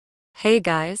Hey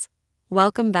guys,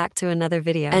 welcome back to another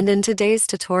video. And in today's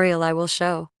tutorial I will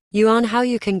show you on how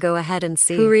you can go ahead and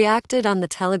see who reacted on the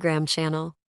Telegram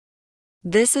channel.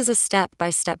 This is a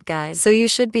step-by-step guide, so you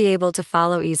should be able to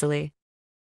follow easily.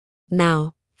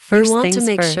 Now, first you want to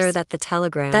make sure that the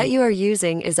Telegram that you are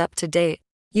using is up to date.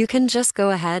 You can just go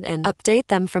ahead and update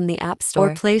them from the App Store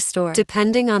or Play Store,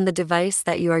 depending on the device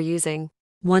that you are using.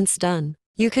 Once done,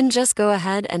 you can just go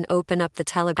ahead and open up the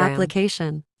Telegram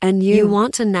application. And you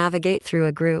want to navigate through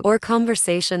a group or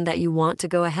conversation that you want to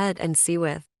go ahead and see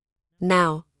with.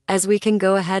 Now, as we can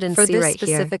go ahead and see right here, for this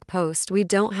specific post, we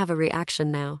don't have a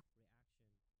reaction now.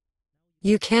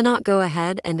 You cannot go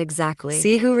ahead and exactly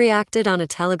see who reacted on a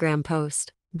Telegram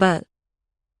post, but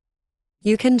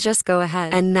you can just go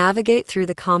ahead and navigate through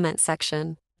the comment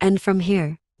section. And from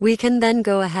here, we can then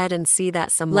go ahead and see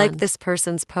that someone liked this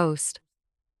person's post.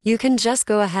 You can just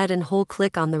go ahead and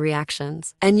click on the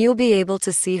reactions, and you'll be able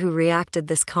to see who reacted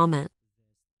this comment.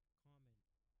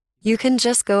 You can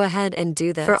just go ahead and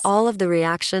do this for all of the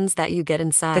reactions that you get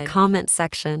inside the comment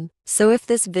section. So if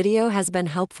this video has been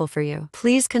helpful for you,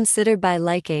 please consider by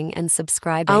liking and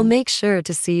subscribing. I'll make sure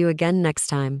to see you again next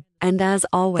time. And as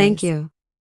always, thank you.